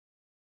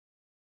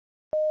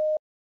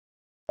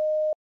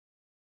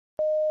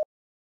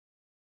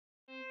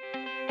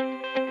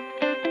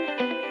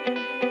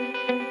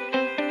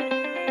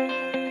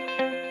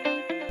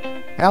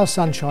Our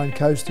Sunshine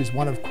Coast is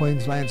one of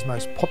Queensland's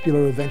most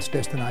popular events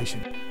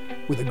destination.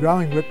 With a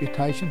growing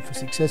reputation for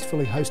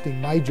successfully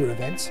hosting major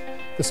events,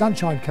 the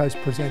Sunshine Coast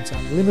presents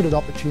unlimited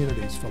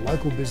opportunities for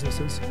local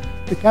businesses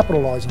to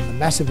capitalise on the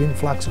massive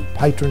influx of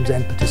patrons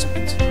and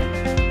participants.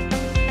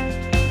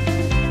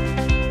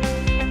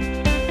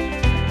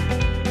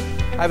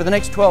 Over the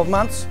next 12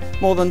 months,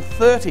 more than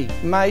 30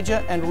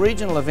 major and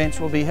regional events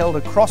will be held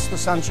across the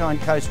Sunshine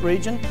Coast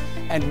region,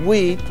 and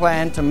we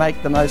plan to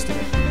make the most of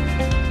it.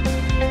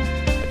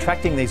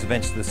 Attracting these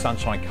events to the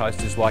Sunshine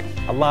Coast is like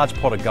a large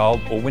pot of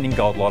gold or winning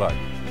gold lotto.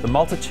 The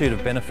multitude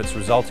of benefits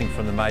resulting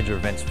from the major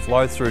events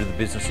flow through to the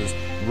businesses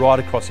right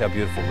across our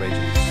beautiful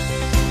region.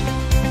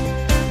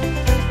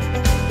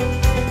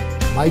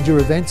 Major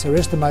events are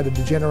estimated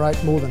to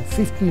generate more than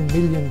 $50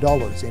 million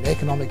in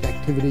economic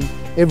activity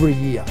every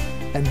year,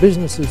 and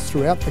businesses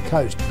throughout the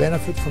coast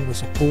benefit from the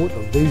support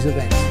of these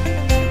events.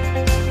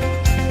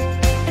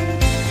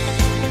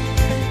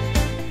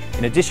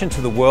 In addition to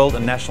the World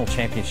and National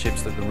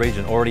Championships that the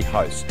region already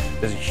hosts,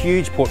 there's a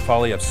huge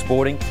portfolio of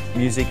sporting,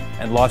 music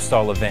and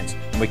lifestyle events,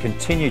 and we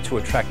continue to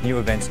attract new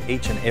events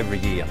each and every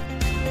year.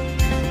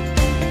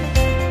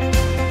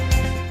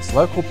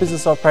 Local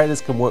business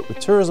operators can work with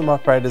tourism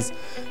operators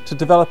to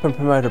develop and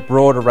promote a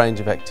broader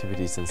range of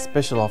activities and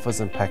special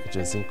offers and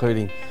packages,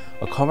 including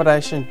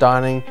accommodation,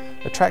 dining,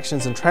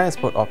 attractions and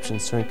transport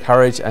options to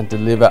encourage and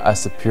deliver a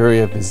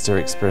superior visitor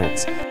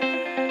experience.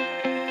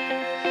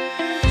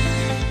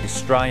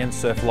 Australian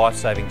Surf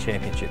Lifesaving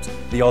Championships,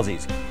 the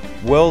Aussies,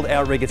 World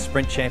Outrigger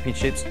Sprint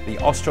Championships, the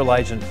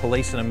Australasian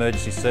Police and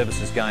Emergency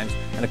Services Games,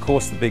 and of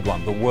course the big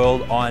one, the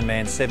World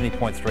Ironman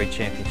 70.3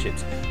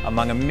 Championships,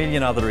 among a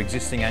million other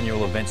existing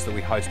annual events that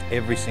we host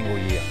every single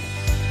year.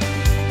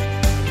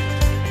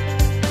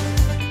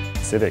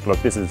 Civic,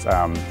 look, this is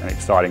an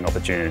exciting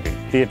opportunity.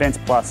 The Events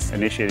Plus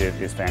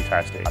initiative is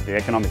fantastic. The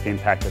economic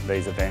impact of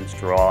these events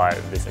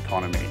drive this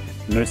economy.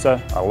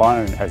 Noosa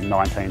alone has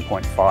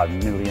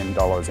 $19.5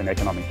 million in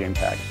economic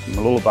impact.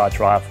 Mooloolaba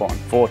Triathlon,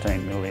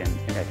 $14 million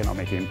in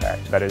economic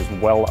impact. That is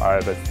well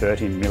over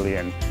 $30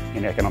 million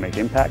in economic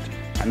impact,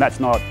 and that's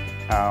not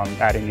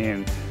adding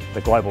in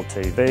the global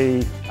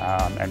TV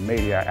and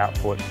media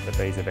output that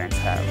these events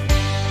have.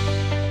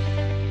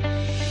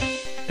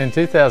 In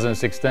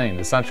 2016,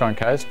 the Sunshine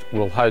Coast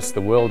will host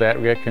the World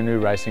Outrigger Canoe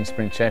Racing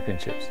Sprint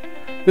Championships.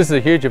 This is a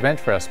huge event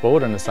for our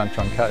sport and the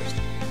Sunshine Coast.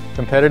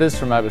 Competitors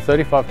from over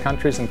 35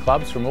 countries and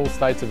clubs from all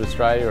states of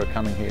Australia are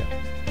coming here.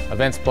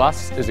 Events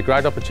Plus is a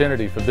great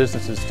opportunity for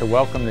businesses to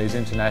welcome these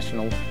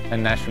international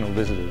and national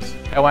visitors.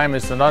 Our aim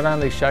is to not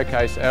only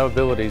showcase our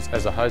abilities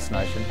as a host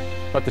nation,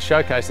 but to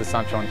showcase the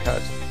Sunshine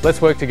Coast.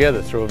 Let's work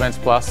together through Events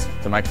Plus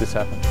to make this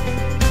happen.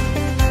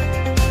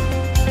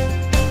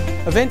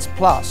 Events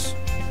Plus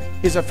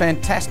is a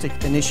fantastic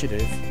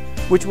initiative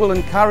which will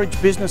encourage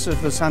businesses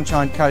of the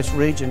Sunshine Coast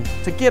region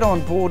to get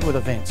on board with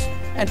events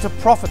and to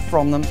profit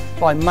from them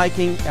by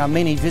making our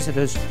many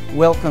visitors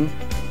welcome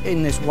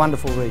in this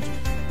wonderful region.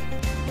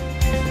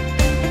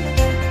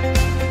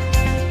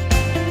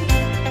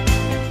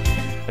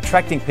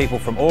 Attracting people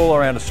from all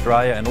around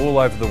Australia and all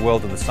over the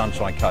world to the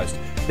Sunshine Coast,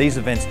 these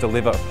events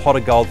deliver a pot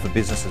of gold for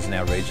businesses in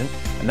our region,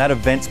 and that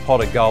Events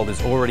pot of gold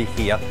is already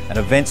here, and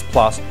Events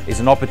Plus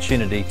is an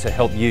opportunity to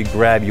help you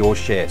grab your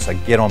share, so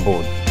get on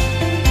board.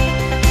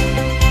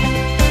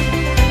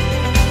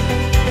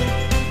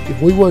 If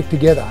we work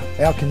together,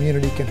 our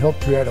community can help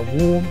create a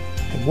warm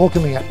and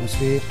welcoming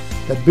atmosphere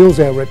that builds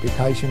our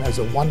reputation as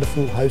a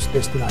wonderful host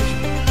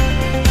destination.